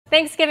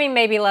Thanksgiving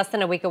may be less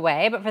than a week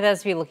away, but for those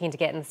of you looking to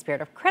get in the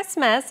spirit of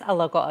Christmas, a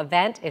local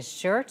event is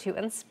sure to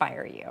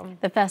inspire you.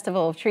 The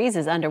Festival of Trees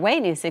is underway.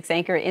 News 6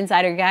 anchor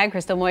insider guide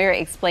Crystal Moyer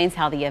explains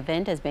how the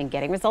event has been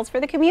getting results for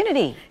the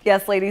community.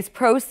 Yes, ladies,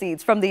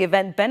 proceeds from the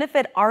event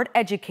benefit art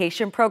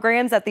education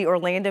programs at the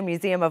Orlando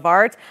Museum of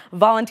Art.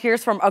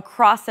 Volunteers from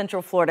across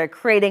Central Florida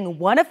creating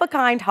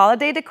one-of-a-kind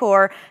holiday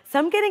decor,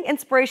 some getting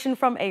inspiration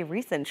from a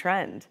recent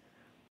trend.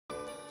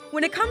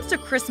 When it comes to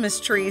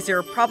Christmas trees,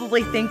 you're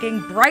probably thinking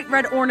bright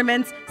red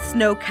ornaments,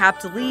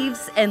 snow-capped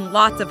leaves, and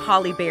lots of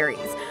holly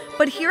berries.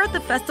 But here at the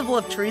Festival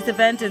of Trees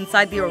event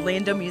inside the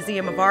Orlando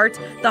Museum of Art,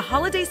 the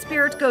holiday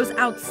spirit goes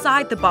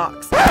outside the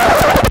box,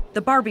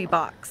 the Barbie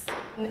box.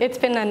 It's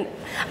been a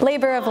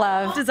labor of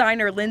love.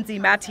 Designer Lindsay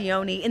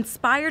Mattioni,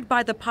 inspired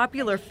by the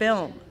popular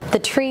film. The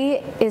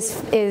tree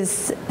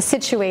is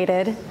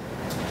situated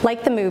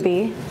like the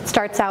movie. It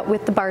starts out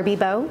with the Barbie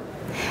bow,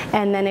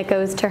 and then it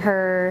goes to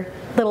her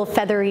little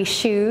feathery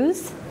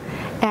shoes,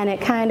 and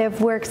it kind of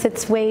works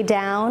its way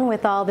down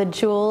with all the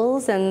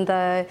jewels and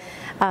the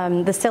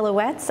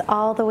silhouettes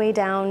all the way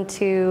down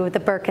to the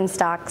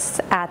Birkenstocks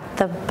at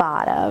the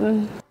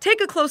bottom.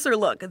 Take a closer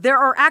look. There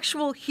are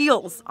actual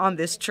heels on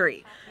this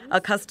tree,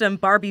 a custom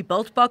Barbie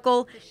belt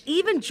buckle,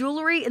 even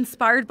jewelry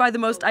inspired by the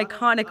most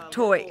iconic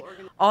toy.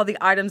 All the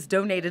items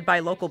donated by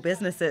local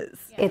businesses.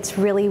 It's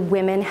really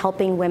women,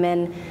 helping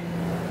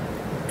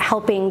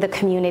the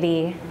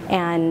community,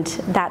 and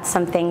that's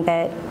something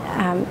that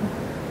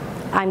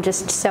I'm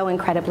just so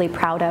incredibly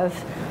proud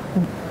of,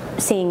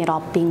 seeing it all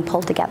being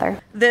pulled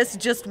together. This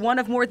just one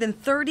of more than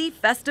 30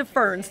 festive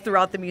ferns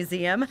throughout the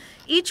museum,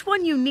 each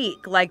one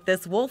unique, like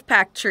this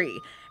wolfpack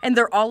tree, and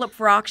they're all up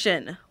for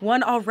auction.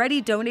 One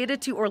already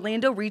donated to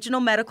Orlando Regional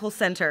Medical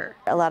Center.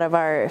 A lot of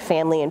our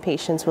family and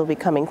patients will be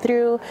coming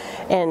through,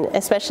 and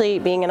especially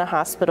being in a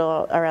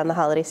hospital around the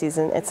holiday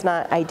season, it's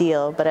not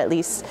ideal, but at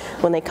least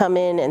when they come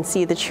in and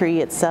see the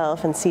tree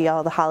itself and see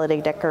all the holiday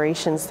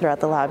decorations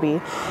throughout the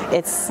lobby,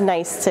 it's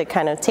nice to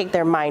kind of take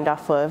their mind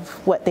off of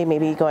what they may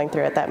be going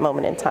through at that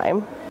moment in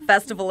time.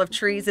 Festival of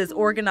Trees is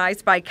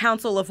organized by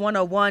Council of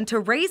 101 to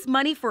raise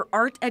money for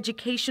art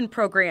education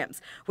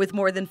programs, with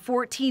more than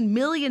 $14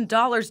 million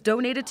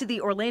donated to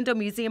the Orlando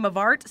Museum of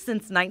Art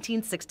since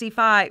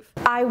 1965.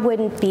 I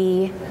wouldn't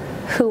be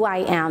who I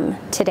am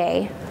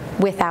today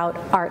without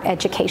art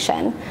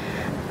education.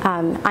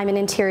 I'm an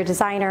interior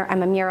designer,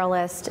 I'm a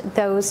muralist.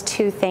 Those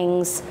two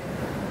things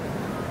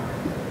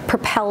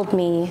propelled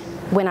me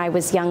when I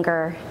was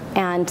younger.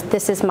 And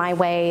this is my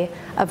way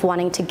of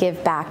wanting to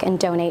give back and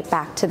donate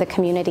back to the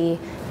community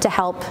to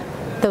help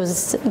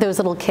those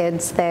little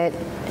kids that,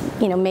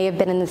 may have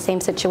been in the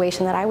same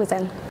situation that I was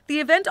in. The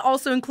event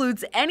also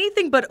includes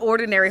anything but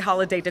ordinary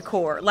holiday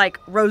decor, like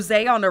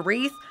rosé on a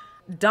wreath,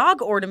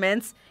 dog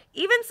ornaments,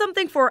 even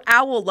something for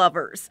owl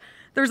lovers.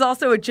 There's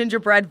also a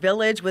gingerbread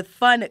village with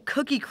fun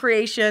cookie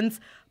creations,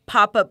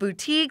 pop-up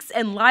boutiques,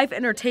 and live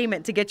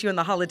entertainment to get you in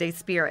the holiday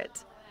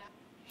spirit.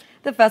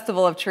 The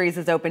Festival of Trees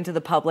is open to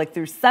the public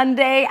through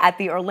Sunday at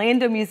the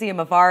Orlando Museum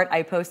of Art.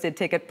 I posted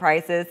ticket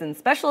prices and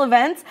special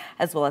events,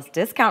 as well as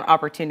discount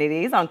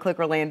opportunities on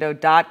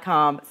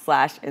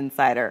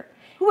clickorlando.com/insider.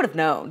 Who would have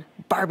known?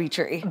 Barbie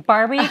tree.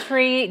 Barbie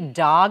tree,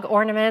 dog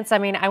ornaments. I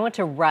mean, I want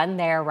to run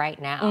there right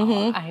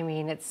now. I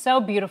mean, it's so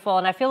beautiful.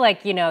 And I feel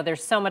like,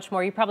 there's so much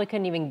more. You probably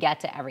couldn't even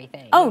get to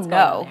everything. Oh,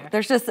 no.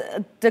 There's just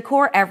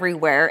decor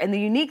everywhere. And the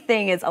unique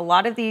thing is a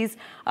lot of these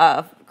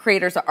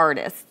creators are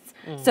artists.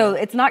 So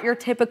it's not your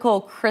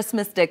typical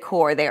Christmas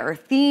decor. They are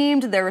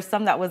themed. There was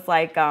some that was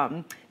like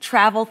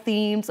travel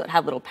themed, so it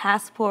had little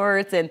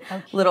passports and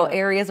little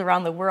areas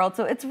around the world.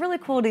 So it's really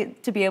cool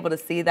to be able to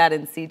see that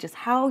and see just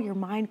how your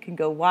mind can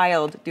go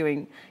wild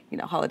doing,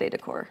 holiday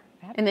decor.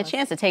 And the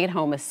chance to take it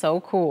home is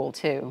so cool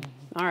too.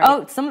 All right.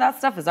 Oh, some of that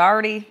stuff is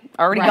already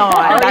gone.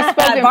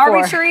 That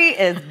Barbie tree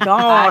is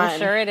gone. I'm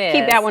sure it is.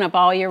 Keep that one up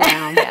all year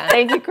round.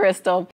 Thank you, Crystal.